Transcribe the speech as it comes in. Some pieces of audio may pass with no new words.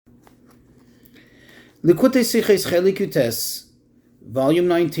Likutei Siches Chelik Yutes, Volume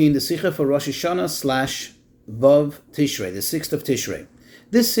 19, the Sicha for Rosh Hashanah / Vav Tishrei, the 6th of Tishrei.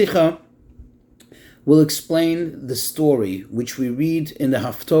 This Sicha will explain the story which we read in the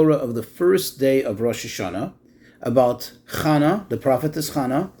Haftorah of the first day of Rosh Hashanah about Chana, the prophetess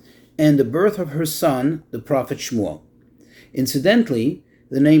Chana, and the birth of her son, the prophet Shmuel. Incidentally,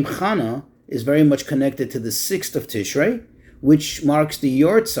 the name Chana is very much connected to the 6th of Tishrei, which marks the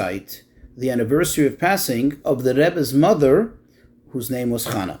Yortzeit, the anniversary of passing of the Rebbe's mother, whose name was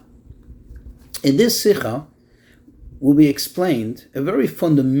Chana. In this Sikha will be explained a very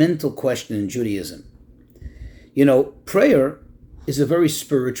fundamental question in Judaism. You know, prayer is a very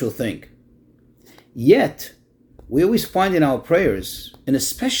spiritual thing. Yet, we always find in our prayers, and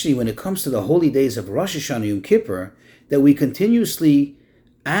especially when it comes to the holy days of Rosh Hashanah and Yom Kippur, that we continuously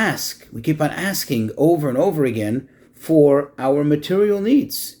we keep on asking over and over again for our material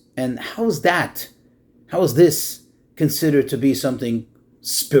needs. And how is this considered to be something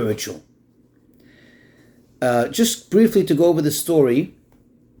spiritual? Just briefly to go over the story,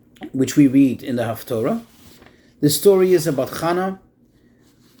 which we read in the Haftorah. The story is about Chana,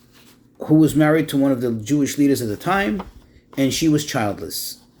 who was married to one of the Jewish leaders at the time, and she was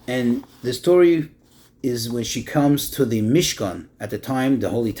childless. And the story is when she comes to the Mishkan at the time, the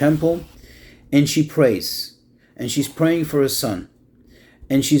Holy Temple, and she prays. And she's praying for a son.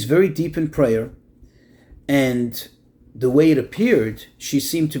 And she's very deep in prayer. And the way it appeared, she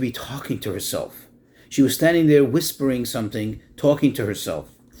seemed to be talking to herself. She was standing there whispering something, talking to herself.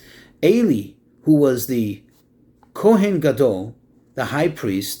 Eli, who was the Kohen Gadol, the high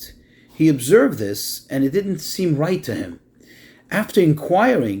priest, he observed this and it didn't seem right to him. After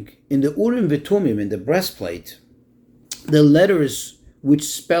inquiring in the Urim V'Tumim, in the breastplate, the letters which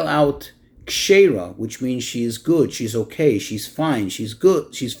spell out Kshera, which means she is good, she's okay, she's fine, she's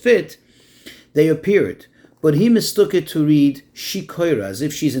good, she's fit, they appeared. But he mistook it to read Shikoira, as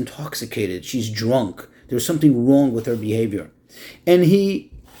if she's intoxicated, she's drunk, there's something wrong with her behavior. And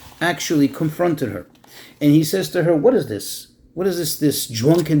he actually confronted her. And he says to her, what is this? What is this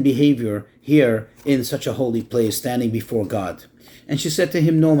drunken behavior here in such a holy place, standing before God? And she said to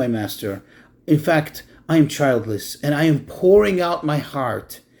him, no, my master. In fact, I am childless, and I am pouring out my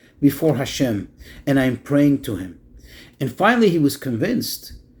heart before Hashem, and I am praying to him. And finally he was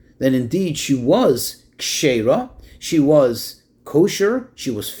convinced that indeed she was kshera, she was kosher,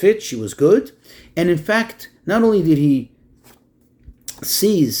 she was fit, she was good. And in fact, not only did he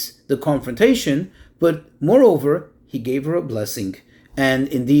seize the confrontation, but moreover, he gave her a blessing. And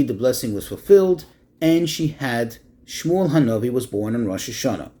indeed, the blessing was fulfilled, and she had Shmuel Hanavi was born on Rosh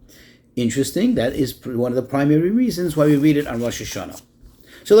Hashanah. Interesting, that is one of the primary reasons why we read it on Rosh Hashanah.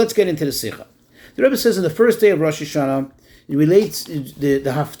 So let's get into the Sikha. The Rebbe says in the first day of Rosh Hashanah, it relates, the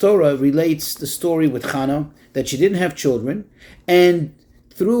Haftorah relates the story with Chana, that she didn't have children, and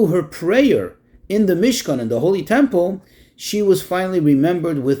through her prayer in the Mishkan, in the Holy Temple, she was finally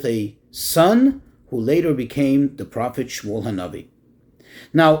remembered with a son who later became the prophet Shmuel Hanavi.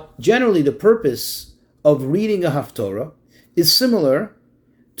 Now, generally the purpose of reading a Haftorah is similar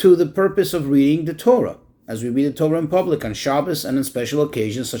to the purpose of reading the Torah, as we read the Torah in public on Shabbos and on special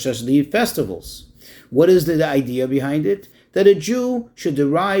occasions such as the festivals. What is the idea behind it? That a Jew should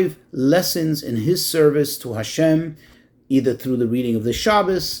derive lessons in his service to Hashem, either through the reading of the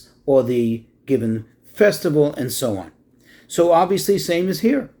Shabbos or the given festival and so on. So obviously same is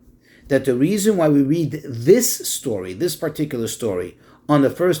here, that the reason why we read this story, this particular story, on the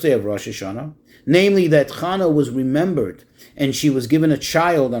first day of Rosh Hashanah, namely that Chana was remembered and she was given a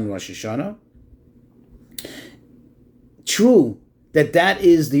child on Rosh Hashanah. True that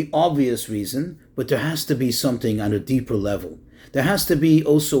is the obvious reason, but there has to be something on a deeper level. There has to be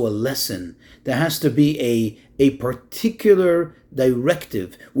also a lesson. There has to be a particular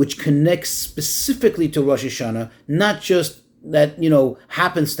directive which connects specifically to Rosh Hashanah, not just that,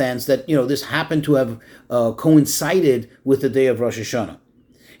 happenstance that, this happened to have coincided with the day of Rosh Hashanah.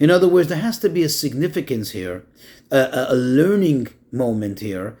 In other words, there has to be a significance here, a learning moment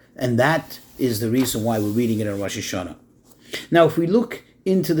here, and that is the reason why we're reading it in Rosh Hashanah. Now, if we look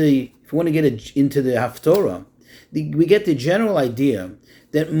into if we want to get into the Haftorah, we get the general idea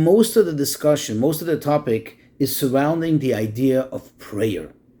that most of the discussion, most of the topic is surrounding the idea of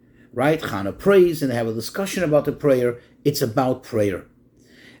prayer, right? Chana prays, and they have a discussion about the prayer. It's about prayer.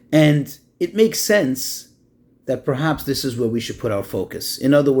 And it makes sense that perhaps this is where we should put our focus.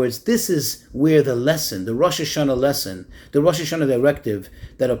 In other words, this is where the lesson, the Rosh Hashanah lesson, the Rosh Hashanah directive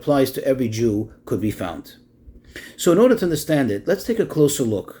that applies to every Jew could be found. So in order to understand it, let's take a closer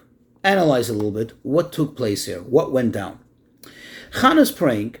look, analyze a little bit what took place here, what went down. Chana's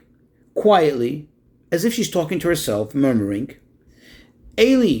praying quietly as if she's talking to herself, murmuring.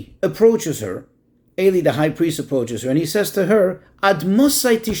 Eli approaches her. Eli, the high priest, approaches her, and he says to her, Ad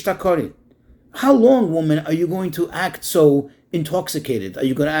mosai tishtakari. How long, woman, are you going to act so intoxicated? Are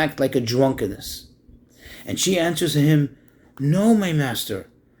you going to act like a drunkenness? And she answers him, No, my master,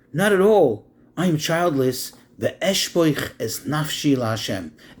 not at all. I am childless. Ve'eshpoich es nafshi la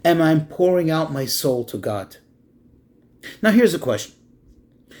Hashem. And I'm pouring out my soul to God. Now here's a question.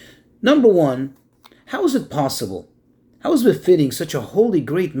 Number one, how is it possible? How is it befitting such a holy,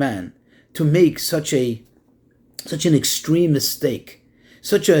 great man to make such an extreme mistake,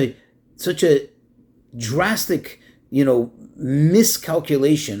 such a drastic,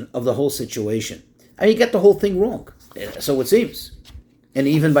 miscalculation of the whole situation? I mean, he got the whole thing wrong, so it seems, and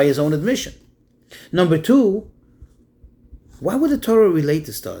even by his own admission. Number two, why would the Torah relate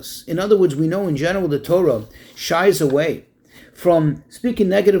this to us? In other words, we know in general the Torah shies away from speaking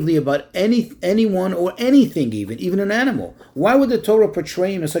negatively about anyone or anything, even an animal. Why would the Torah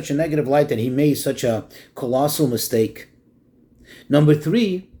portray him in such a negative light that he made such a colossal mistake? Number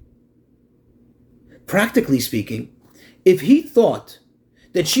three, practically speaking, if he thought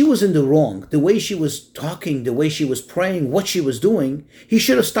that she was in the wrong, the way she was talking, the way she was praying, what she was doing, he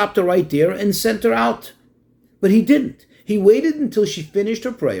should have stopped her right there and sent her out. But he didn't. He waited until she finished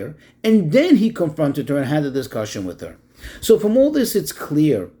her prayer, and then he confronted her and had a discussion with her. So from all this, it's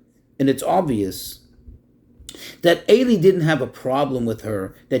clear and it's obvious that Eli didn't have a problem with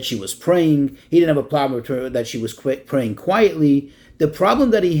her that she was praying. He didn't have a problem with her that she was praying quietly. The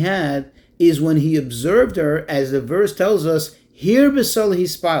problem that he had is when he observed her, as the verse tells us, here besal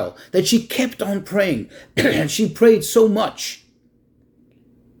hispal, that she kept on praying. And she prayed so much.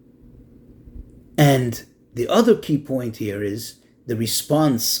 And the other key point here is the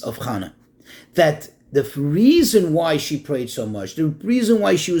response of Hannah. That the reason why she prayed so much, the reason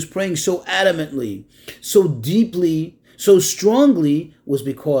why she was praying so adamantly, so deeply, so strongly, was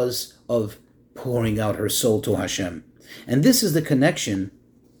because of pouring out her soul to Hashem. And this is the connection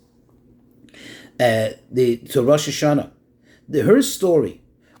to Rosh Hashanah. Her story,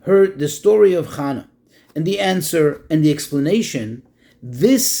 the story of Hannah, and the answer and the explanation,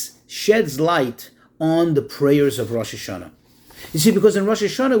 this sheds light on the prayers of Rosh Hashanah. You see, because in Rosh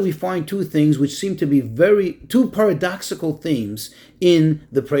Hashanah we find two things which seem to be two paradoxical themes in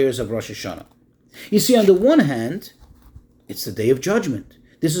the prayers of Rosh Hashanah. You see, on the one hand, it's the day of judgment.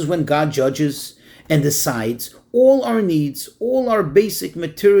 This is when God judges and decides all our needs, all our basic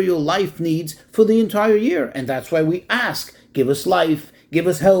material life needs for the entire year. And that's why we ask, give us life, give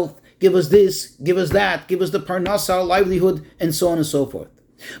us health, give us this, give us that, give us the parnasa, livelihood, and so on and so forth.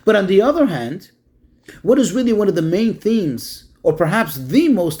 But on the other hand, what is really one of the main themes, or perhaps the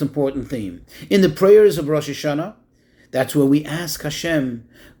most important theme, in the prayers of Rosh Hashanah? That's where we ask Hashem,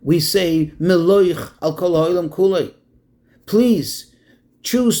 we say, Meloich al kol ha'olam kulei. Please,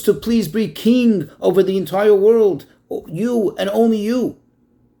 choose to please be king over the entire world, you and only you.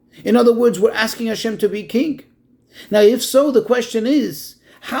 In other words, we're asking Hashem to be king. Now, if so, the question is,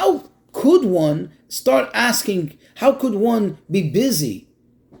 how could one be busy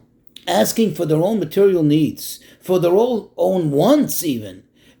asking for their own material needs, for their own wants even,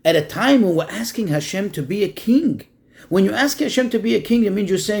 at a time when we're asking Hashem to be a king? When you ask Hashem to be a king, it means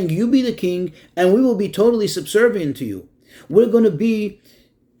you're saying, you be the king, and we will be totally subservient to you. We're going to be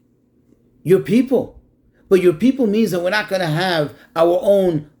your people. But your people means that we're not going to have our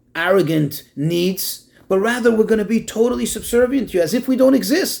own arrogant needs, but rather we're going to be totally subservient to you, as if we don't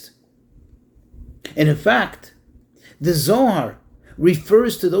exist. And in fact, the Zohar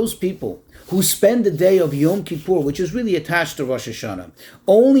refers to those people who spend the day of Yom Kippur, which is really attached to Rosh Hashanah,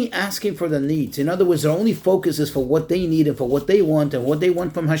 only asking for their needs. In other words, their only focus is for what they need and for what they want and what they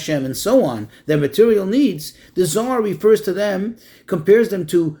want from Hashem and so on, their material needs. The Zohar refers to them, compares them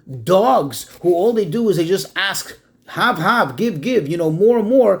to dogs who all they do is they just ask, have, give, more and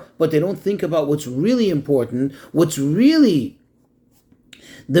more, but they don't think about what's really important, what's really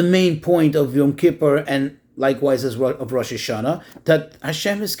the main point of Yom Kippur and likewise as of Rosh Hashanah, that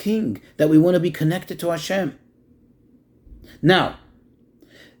Hashem is king, that we want to be connected to Hashem. Now,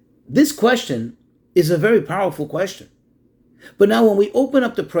 this question is a very powerful question. But now when we open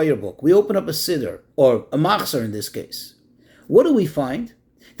up the prayer book, we open up a siddur, or a machzor in this case, what do we find?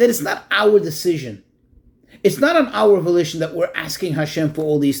 That it's not our decision. It's not on our volition that we're asking Hashem for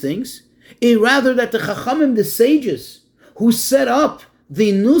all these things. Rather that the Chachamim, the sages, who set up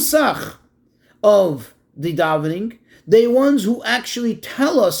the nusach of the davening, the ones who actually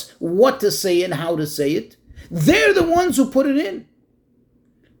tell us what to say and how to say it, they're the ones who put it in.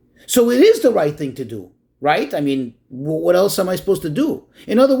 So it is the right thing to do, right? I mean, What else am I supposed to do?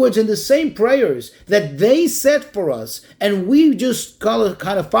 In other words, in the same prayers that they set for us, and we just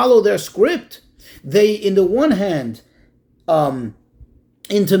kind of follow their script, they, in the one hand,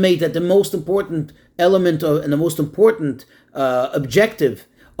 intimate that the most important element and the most important objective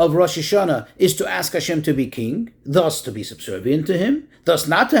of Rosh Hashanah is to ask Hashem to be king, thus to be subservient to him, thus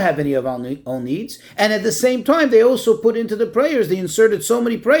not to have any of our own needs. And at the same time, they also put into the prayers, they inserted so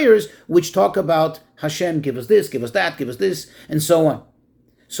many prayers which talk about Hashem, give us this, give us that, give us this, and so on.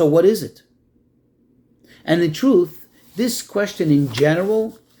 So what is it? And in truth, this question in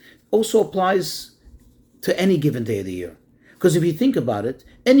general also applies to any given day of the year. Because if you think about it,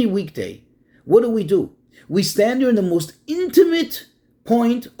 any weekday, what do? We stand there in the most intimate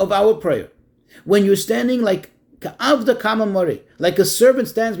point of our prayer. When you're standing like Ka'avda Kama Mari, like a servant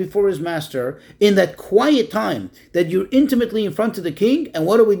stands before his master in that quiet time that you're intimately in front of the king, and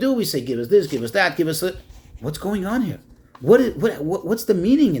what do? We say, give us this, give us that, give us that. What's going on here? What's the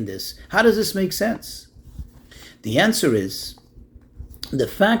meaning in this? How does this make sense? The answer is, the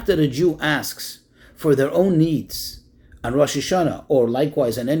fact that a Jew asks for their own needs on Rosh Hashanah, or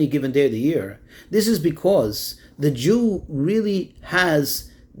likewise on any given day of the year, this is because the Jew really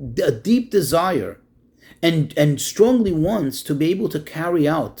has a deep desire and strongly wants to be able to carry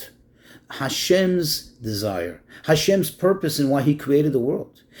out Hashem's desire, Hashem's purpose in why he created the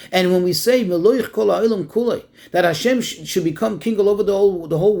world. And when we say that Hashem should become king all over the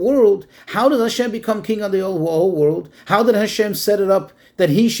whole world, how does Hashem become king on the whole world? How did Hashem set it up that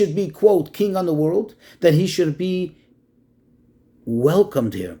he should be, quote, king on the world? That he should be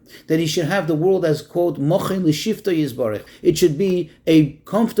welcomed here, that he should have the world as, quote, mochin l'shifta yizbarech. It should be a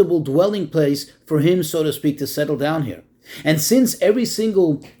comfortable dwelling place for him, so to speak, to settle down here. And since every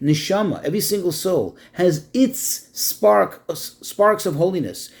single neshama, every single soul has its sparks of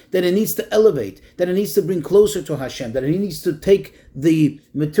holiness that it needs to elevate, that it needs to bring closer to Hashem, that it needs to take the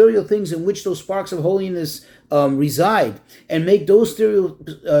material things in which those sparks of holiness reside and make those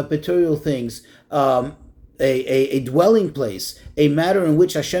material things a dwelling place, a matter in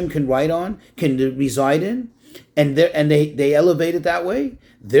which Hashem can reside in, and they elevate it that way.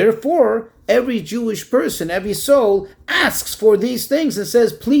 Therefore, every Jewish person, every soul asks for these things and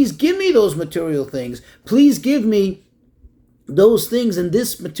says, please give me those material things. Please give me those things in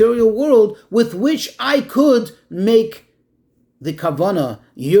this material world with which I could make the kavanah,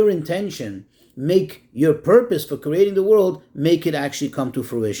 your intention, make your purpose for creating the world, make it actually come to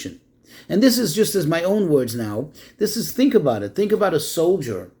fruition. And this is just as my own words now. This is, think about it. Think about a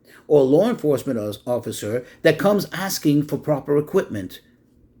soldier or a law enforcement officer that comes asking for proper equipment.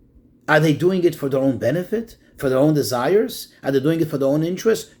 Are they doing it for their own benefit? For their own desires? Are they doing it for their own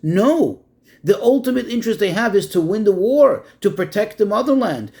interests? No. The ultimate interest they have is to win the war, to protect the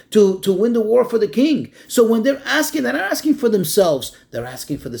motherland, to win the war for the king. So when they're not asking for themselves, they're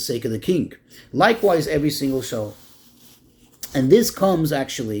asking for the sake of the king. Likewise, every single soul. And this comes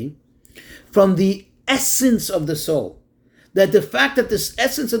actually from the essence of the soul. That the fact that this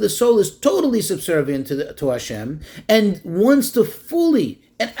essence of the soul is totally subservient to Hashem and wants to fully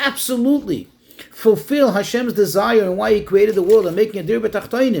and absolutely fulfill Hashem's desire and why he created the world and making a dir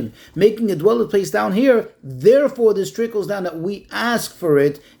b'tachtonim, making a dwelling place down here. Therefore, this trickles down that we ask for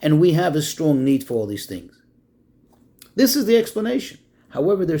it and we have a strong need for all these things. This is the explanation.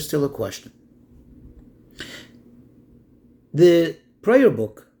 However, there's still a question. The prayer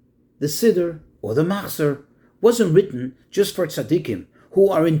book, the Siddur, or the Machzor, wasn't written just for tzaddikim who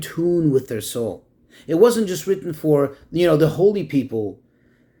are in tune with their soul. It wasn't just written for, the holy people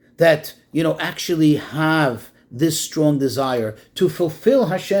that, actually have this strong desire to fulfill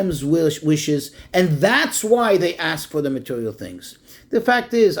Hashem's wishes, and that's why they ask for the material things. The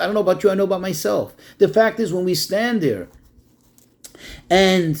fact is, I don't know about you, I know about myself. The fact is, when we stand there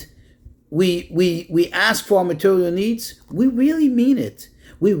and we ask for our material needs, we really mean it.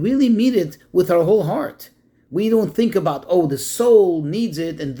 We really mean it with our whole heart. We don't think about, the soul needs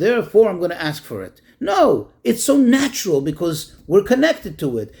it and therefore I'm going to ask for it. No, it's so natural because we're connected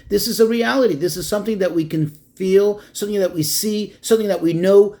to it. This is a reality. This is something that we can feel, something that we see, something that we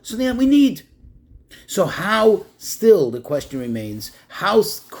know, something that we need. So how, still the question remains, how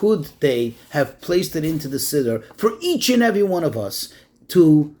could they have placed it into the Siddur for each and every one of us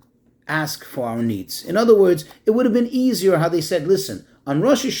to ask for our needs? In other words, it would have been easier how they said, listen, on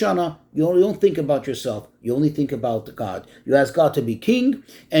Rosh Hashanah, you don't think about yourself. You only think about God. You ask God to be king,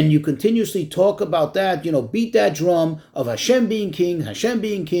 and you continuously talk about that, beat that drum of Hashem being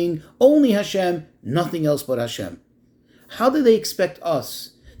king, only Hashem, nothing else but Hashem. How do they expect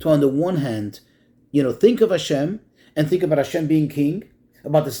us to, on the one hand, think of Hashem and think about Hashem being king,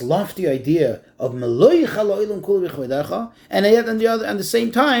 about this lofty idea of Meloi Chaloilum Kul V'Chvedecha, and yet at the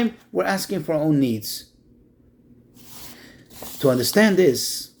same time, we're asking for our own needs. To understand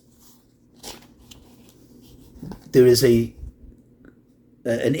this, there is an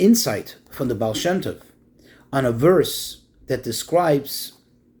insight from the Baal Shem Tov on a verse that describes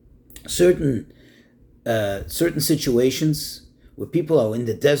certain situations where people are in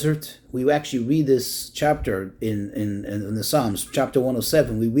the desert. We actually read this chapter in the Psalms, chapter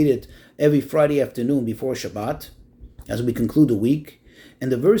 107. We read it every Friday afternoon before Shabbat, as we conclude the week.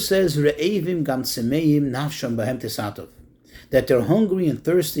 And the verse says, Re'evim gam tzemeim nafsham bahem tesatov, that they're hungry and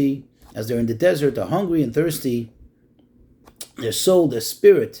thirsty. As they're in the desert, they're hungry and thirsty. Their soul, their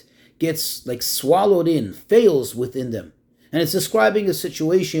spirit gets like swallowed in, fails within them. And it's describing a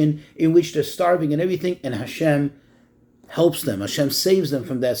situation in which they're starving and everything, and Hashem helps them. Hashem saves them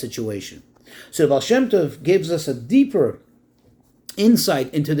from that situation. So Baal Shem Tov gives us a deeper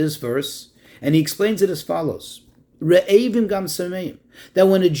insight into this verse, and he explains it as follows. Re'evim gam sameim, that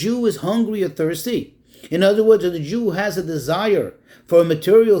when a Jew is hungry or thirsty, in other words, when the Jew has a desire for a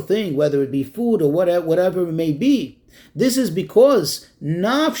material thing, whether it be food or whatever it may be, this is because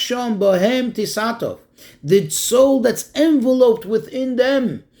nafsham bahem tisatov, the soul that's enveloped within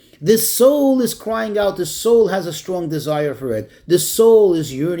them, the soul is crying out. The soul has a strong desire for it. The soul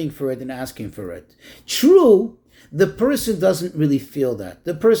is yearning for it and asking for it. True, the person doesn't really feel that.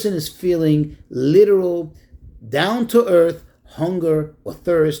 The person is feeling literal, down-to-earth hunger or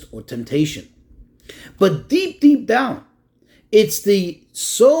thirst or temptation. But deep, deep down, it's the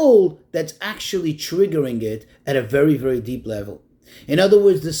soul that's actually triggering it at a very, very deep level. In other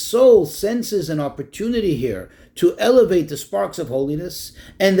words, the soul senses an opportunity here to elevate the sparks of holiness,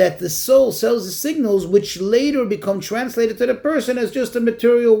 and that the soul sells the signals which later become translated to the person as just a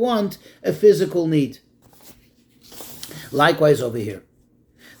material want, a physical need. Likewise over here,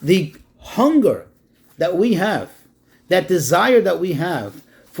 the hunger that we have, that desire that we have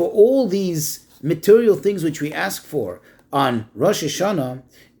for all these material things which we ask for on Rosh Hashanah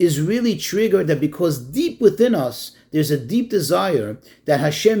is really triggered that because deep within us there's a deep desire that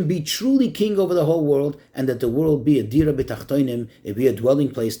Hashem be truly king over the whole world, and that the world be a dira b'tachtonim, it be a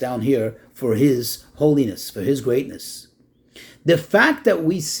dwelling place down here for His holiness, for His greatness. The fact that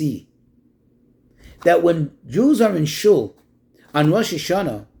we see that when Jews are in Shul on Rosh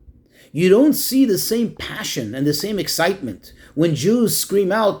Hashanah, you don't see the same passion and the same excitement when Jews scream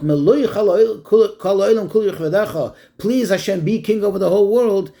out, please Hashem be king over the whole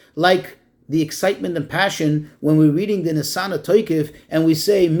world, like the excitement and passion when we're reading the Nisana Toikif and we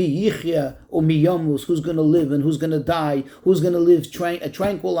say, Mi Yichya or Mi Yamus, who's going to live and who's going to die, who's going to live a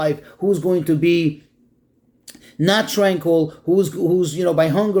tranquil life, who's going to be not tranquil, who's by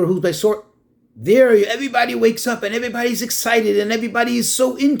hunger, who's by sword. There, everybody wakes up and everybody's excited and everybody is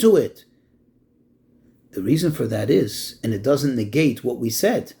so into it. The reason for that is, and it doesn't negate what we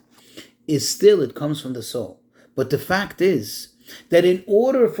said, is still it comes from the soul. But the fact is that in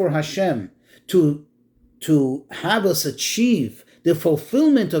order for Hashem to have us achieve the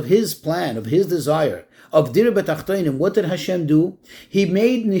fulfillment of His plan, of His desire, of Dir B'Tachtonim, what did Hashem do? He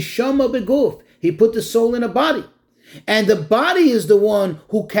made Neshama Beguf. He put the soul in a body. And the body is the one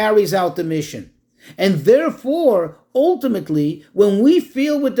who carries out the mission. And therefore, ultimately, when we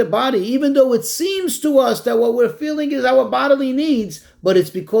feel with the body, even though it seems to us that what we're feeling is our bodily needs, but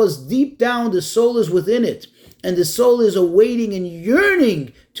it's because deep down the soul is within it. And the soul is awaiting and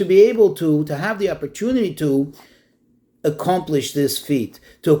yearning to be able to have the opportunity to accomplish this feat,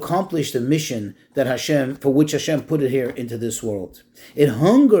 to accomplish the mission that Hashem, for which Hashem put it here into this world. It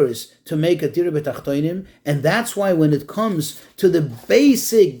hungers to make a Dir B'Tachtonim, and that's why when it comes to the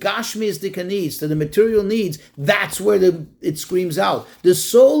basic Gashmisdika needs, to the material needs, that's where it screams out. The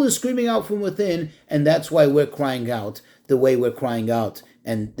soul is screaming out from within, and that's why we're crying out the way we're crying out,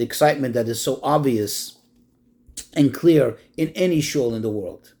 and the excitement that is so obvious and clear in any shul in the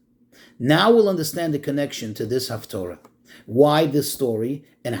world. Now we'll understand the connection to this Haftorah, why this story,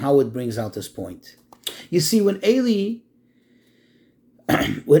 and how it brings out this point. You see, when Eli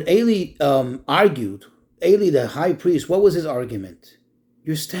argued, Eli the high priest, what was his argument?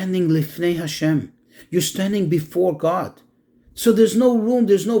 You're standing lifnei Hashem. You're standing before God. So there's no room,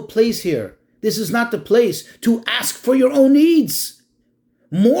 there's no place here. This is not the place to ask for your own needs.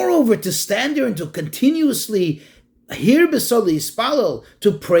 Moreover, to stand there and to continuously hear Besali Spalal, to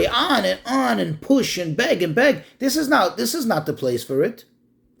pray on and push and beg, this is not the place for it.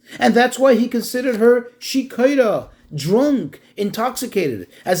 And that's why he considered her shikoira, drunk, intoxicated,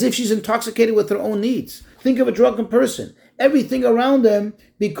 as if she's intoxicated with her own needs. Think of a drunken person. everything around them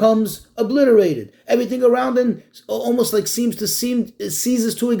becomes obliterated. Everything around them almost like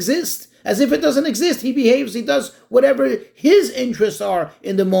ceases to exist. As if it doesn't exist. He behaves, he does whatever his interests are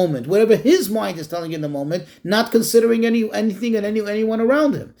in the moment, whatever his mind is telling in the moment, not considering anything and anyone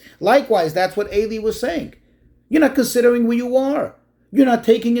around him. Likewise, that's what Eli was saying. You're not considering where you are. You're not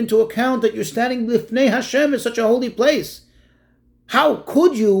taking into account that you're standing Lifnei Hashem in such a holy place. How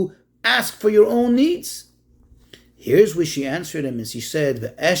could you ask for your own needs? Here's where she answered him, and she said,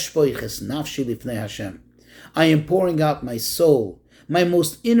 Ve'eshboiches nafshi lifnei Hashem. I am pouring out my soul, my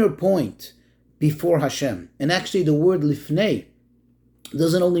most inner point, before Hashem. And actually the word lifnei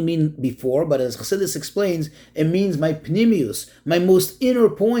doesn't only mean before, but as Chassidus explains, it means my pnimius, my most inner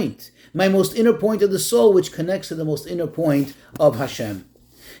point of the soul, which connects to the most inner point of Hashem.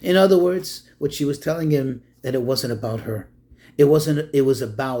 In other words, what she was telling him, that it wasn't about her. It was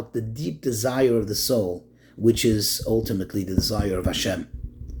about the deep desire of the soul, which is ultimately the desire of Hashem.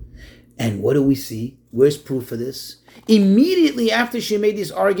 And what do we see? Where's proof for this? Immediately after she made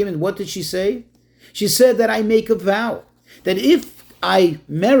this argument, what did she say? She said that I make a vow that if I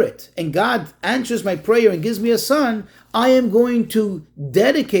merit and God answers my prayer and gives me a son, I am going to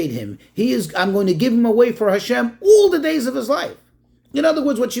dedicate him. I'm going to give him away for Hashem all the days of his life. In other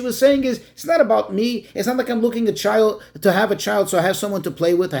words, what she was saying is, it's not about me. It's not like I'm looking to have a child so I have someone to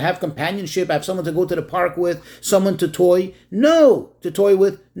play with, I have companionship, I have someone to go to the park with, someone to toy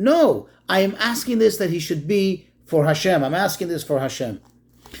with. No, I am asking this that he should be for Hashem. I'm asking this for Hashem.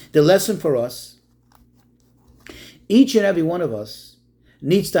 The lesson for us, each and every one of us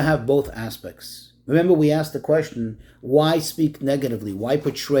needs to have both aspects. Remember, we asked the question, why speak negatively? Why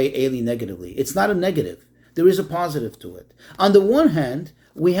portray Eli negatively? It's not a negative. There is a positive to it. On the one hand,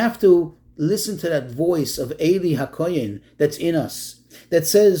 we have to listen to that voice of Eli HaKohen that's in us, that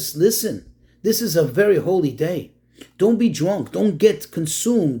says, listen, this is a very holy day. Don't be drunk. Don't get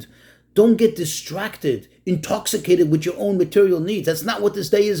consumed. Don't get distracted, intoxicated with your own material needs. That's not what this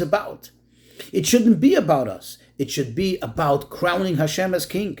day is about. It shouldn't be about us. It should be about crowning Hashem as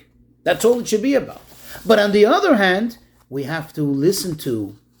king. That's all it should be about. But on the other hand, we have to listen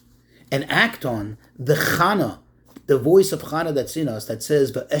to and act on the Chana, the voice of Chana that's in us, that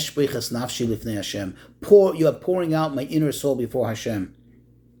says, "Ve'eshboiches nafshi lifnei Hashem." You are pouring out my inner soul before Hashem.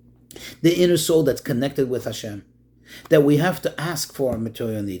 The inner soul that's connected with Hashem. That we have to ask for our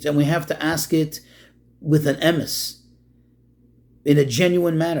material needs, and we have to ask it with an emes, in a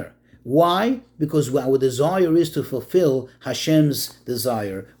genuine manner. Why? Because our desire is to fulfill Hashem's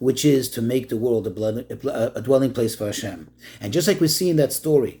desire, which is to make the world a dwelling place for Hashem. And just like we see in that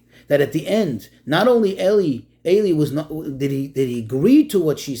story, that at the end, not only Eli was not did he agree to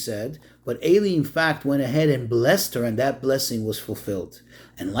what she said, but Eli in fact went ahead and blessed her, and that blessing was fulfilled.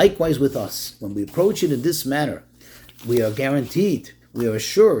 And likewise with us, when we approach it in this manner, we are guaranteed, we are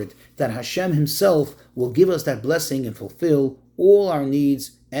assured that Hashem himself will give us that blessing and fulfill all our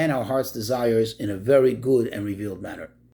needs and our heart's desires in a very good and revealed manner.